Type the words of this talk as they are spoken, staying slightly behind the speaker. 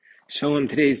Shalom,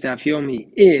 today's Daf Yomi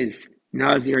is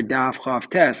Nazir Daf Chav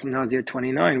Tes, Nazir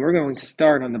 29. We're going to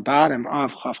start on the bottom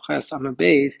of Chav Ches Amud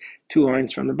Beis, 2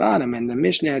 lines from the bottom. And the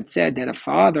Mishnah had said that a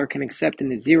father can accept a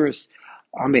Nazirus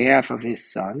on behalf of his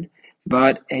son,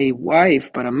 but a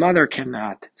mother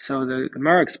cannot. So the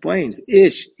Gemara explains,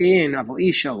 Ish in Aval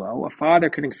Ishalo, a father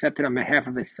can accept it on behalf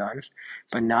of his son,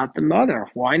 but not the mother.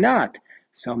 Why not?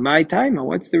 So my time,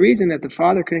 what's the reason that the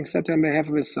father can accept it on behalf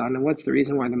of his son, and what's the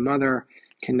reason why the mother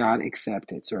cannot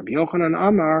accept it? So Rabbi Yochanan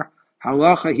Amar,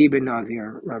 halacha hi ben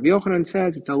Nazir. Rabbi Yochanan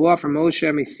says it's a law from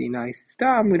Moshe Sinai.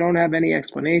 Stam, we don't have any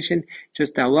explanation,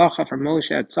 just a halacha from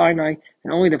Moshe at Sinai,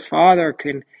 and only the father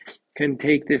can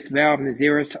take this vow of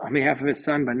Nazirus on behalf of his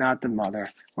son, but not the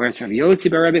mother. Whereas Rabbi Yotzi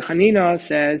bar Rabbi Chanina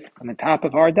says, on the top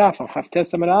of our daf, on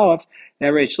Chavtes Amud Aleph,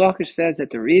 that Reish Lakish says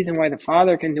that the reason why the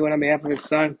father can do it on behalf of his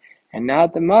son and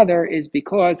not the mother is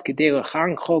because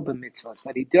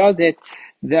that he does it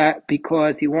that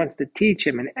because he wants to teach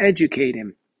him and educate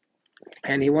him,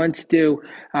 and he wants to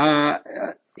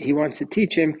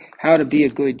teach him how to be a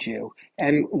good Jew.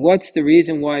 And what's the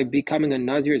reason why becoming a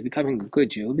Nazir is becoming a good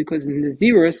Jew? Because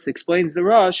Nazirus, explains the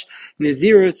Rosh,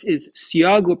 Nazirus is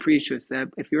siagu precious, that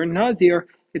if you're a Nazir,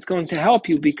 it's going to help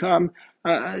you become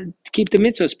keep the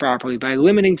mitzvahs properly. By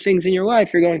limiting things in your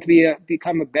life, you're going to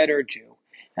become a better Jew.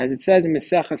 As it says in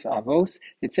Maseches Avos,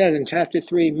 it says in chapter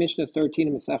 3, Mishnah 13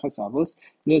 in Maseches Avos,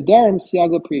 Nedarim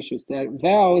siago precious, that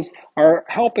vows are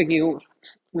helping you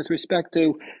with respect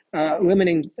to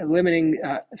limiting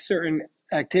certain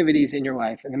activities in your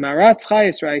life. And the Maratz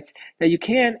Chayes writes that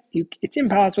it's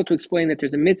impossible to explain that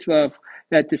there's a mitzvah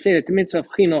to say that the mitzvah of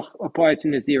chinuch applies to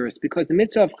Nazirus, because the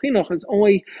mitzvah of chinuch is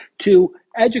only to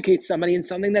educate somebody in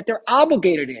something that they're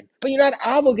obligated in, but you're not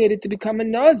obligated to become a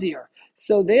Nazir.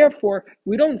 So therefore,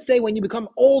 we don't say when you become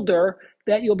older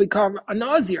that you'll become a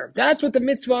Nazir. That's what the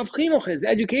mitzvah of chinuch is,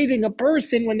 educating a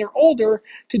person when they're older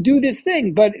to do this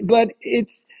thing. But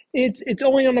it's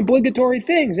only on obligatory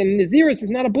things, and Nazirus is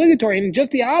not obligatory, and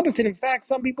just the opposite. In fact,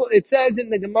 some people, it says in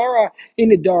the Gemara in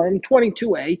the Nedarim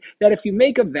 22a that if you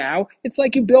make a vow, it's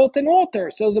like you built an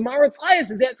altar. So the Maratz Chayes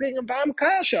is asking about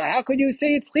Kasha. How could you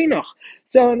say it's chinuch?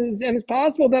 So and it's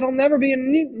possible that I'll never be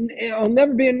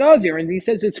a Nazir. And he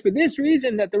says it's for this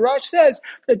reason that the Rosh says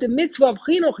that the mitzvah of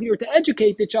chinuch here to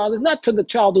educate the child is not for the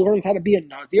child who learns how to be a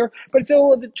Nazir, but it's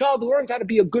for the child who learns how to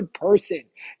be a good person.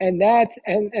 And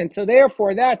so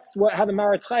therefore that's how the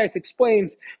Maratz Chayes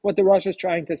explains what the Rosh is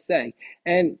trying to say.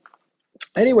 And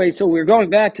anyway, so we're going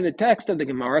back to the text of the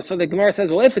Gemara. So the Gemara says,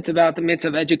 well, if it's about the mitzvah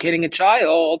of educating a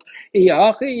child,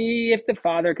 if the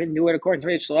father can do it according to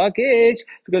Reish Lakish,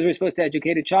 because we're supposed to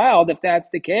educate a child, if that's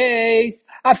the case,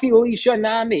 afilu isha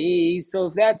nami. So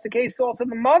if that's the case, also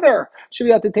the mother should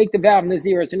be able to take the vow of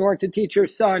Nazirus in order to teach her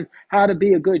son how to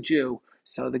be a good Jew.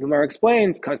 So the Gemara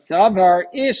explains, Kasavar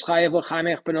ish chayev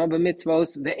l'chanech b'no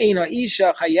b'mitzvos ve'ena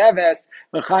isha chayeves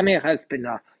l'chanech es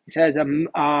b'na. He says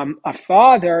a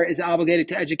father is obligated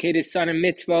to educate his son in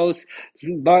mitzvos,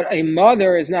 but a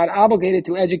mother is not obligated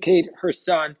to educate her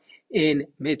son in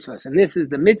mitzvahs. And this is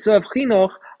the mitzvah of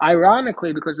chinuch,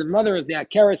 ironically, because the mother is the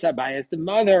akeres habayis. The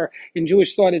mother in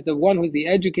Jewish thought is the one who's the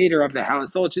educator of the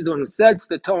household. She's the one who sets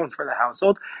the tone for the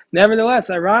household. Nevertheless,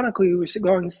 ironically, we're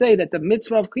going to say that the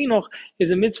mitzvah of chinuch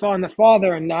is a mitzvah on the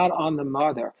father and not on the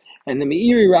mother. And the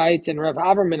Meiri writes, and Rav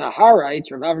Avram ben Ahar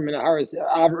writes, Rav Avram ben Ahar is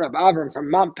Rav Avram from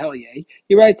Montpellier,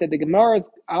 he writes that the Gemara's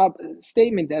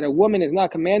statement that a woman is not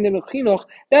commanded of chinuch,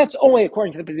 that's only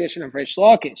according to the position of Reish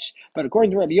Lakish. But according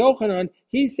to Rabbi Yochanan,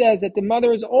 he says that the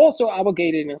mother is also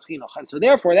obligated in chinuch. And so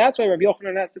therefore, that's why Rabbi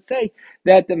Yochanan has to say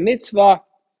that the mitzvah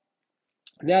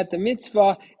is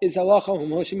halacha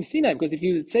Moshe Sinai, because if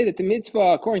you say that the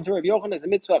mitzvah, according to Rabbi Yochanan, is a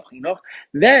mitzvah of chinuch,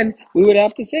 then we would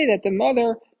have to say that the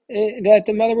mother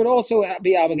would also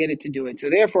be obligated to do it. So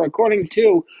therefore, according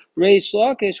to Reish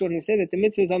Lakish, when we say that the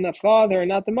mitzvah is on the father and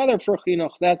not the mother for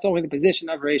chinuch, that's only the position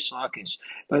of Reish Lakish.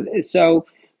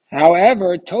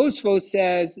 However, Tosfos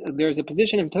says, there's a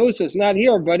position of Tosfos, not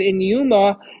here, but in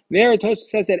Yuma, there Tosfos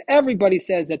says that everybody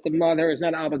says that the mother is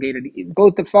not obligated,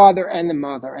 both the father and the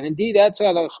mother. And indeed, that's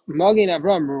how the Magen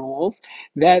Avram rules,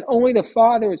 that only the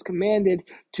father is commanded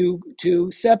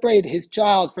to separate his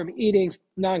child from eating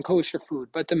non-kosher food,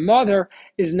 but the mother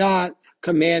is not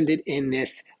commanded in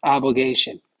this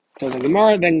obligation. So the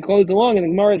Gemara then goes along, and the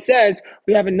Gemara says,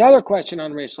 we have another question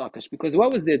on Reish Lakish, because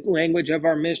what was the language of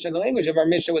our Mishnah? The language of our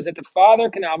Mishnah was that the father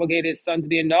can obligate his son to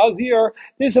be a Nazir.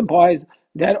 This implies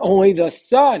that only the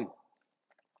son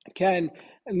can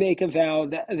make a vow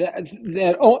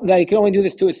that he can only do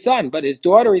this to his son, but his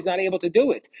daughter he's not able to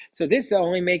do it. So this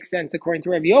only makes sense according to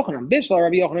Rabbi Yochanan. Bishla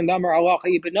Rabbi Yochanan Damar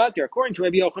Halacha Ibn Nazir. According to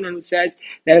Rabbi Yochanan, who says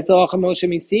that it's Halacha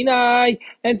Moshe Sinai,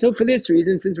 and so for this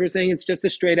reason, since we're saying it's just a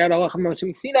straight out Halacha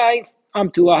Moshe Sinai,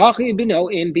 to Ahachi Bino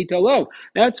in Bitolo.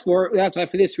 That's why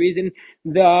for this reason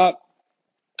the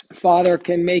father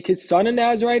can make his son a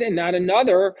Nazarite and not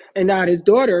another, and not his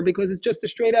daughter, because it's just a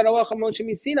straight out halacha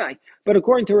Moshe Sinai. But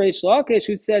according to Reish Lakish,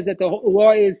 who says that the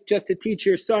law is just to teach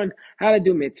your son how to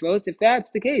do mitzvos, if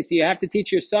that's the case, you have to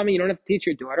teach your son, you don't have to teach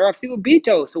your daughter. Afilu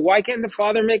bito. So why can't the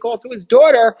father make also his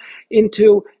daughter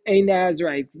into a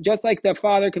Nazarite? Just like the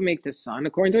father can make the son,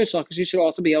 according to Reish Lakish, he should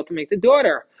also be able to make the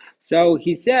daughter. So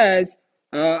he says,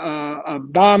 a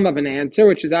bomb of an answer,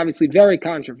 which is obviously very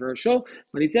controversial.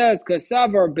 When he says,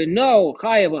 "Kasavar beno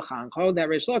chayav l'chancho," that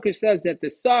Reish Lakish says that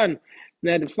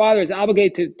that the father is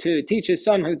obligated to teach his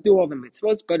son how to do all the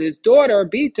mitzvahs, but his daughter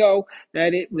Bito,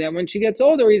 that when she gets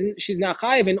older, she's not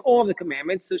chayav in all of the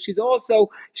commandments, so she's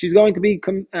going to be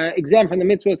exempt from the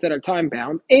mitzvahs that are time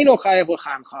bound. Eino chayav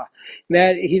l'chancha,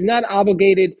 that he's not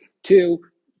obligated to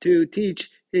teach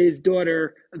his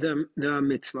daughter the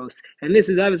mitzvos. And this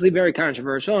is obviously very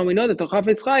controversial. And we know that the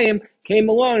Chafetz Chaim came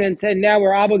along and said, now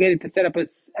we're obligated to set up an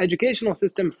educational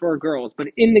system for girls. But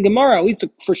in the Gemara, at least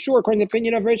for sure, according to the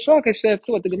opinion of Reish Lakish, that's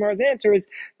what the Gemara's answer is,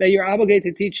 that you're obligated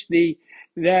to teach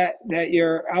that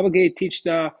you're obligated to teach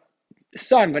the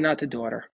son, but not the daughter.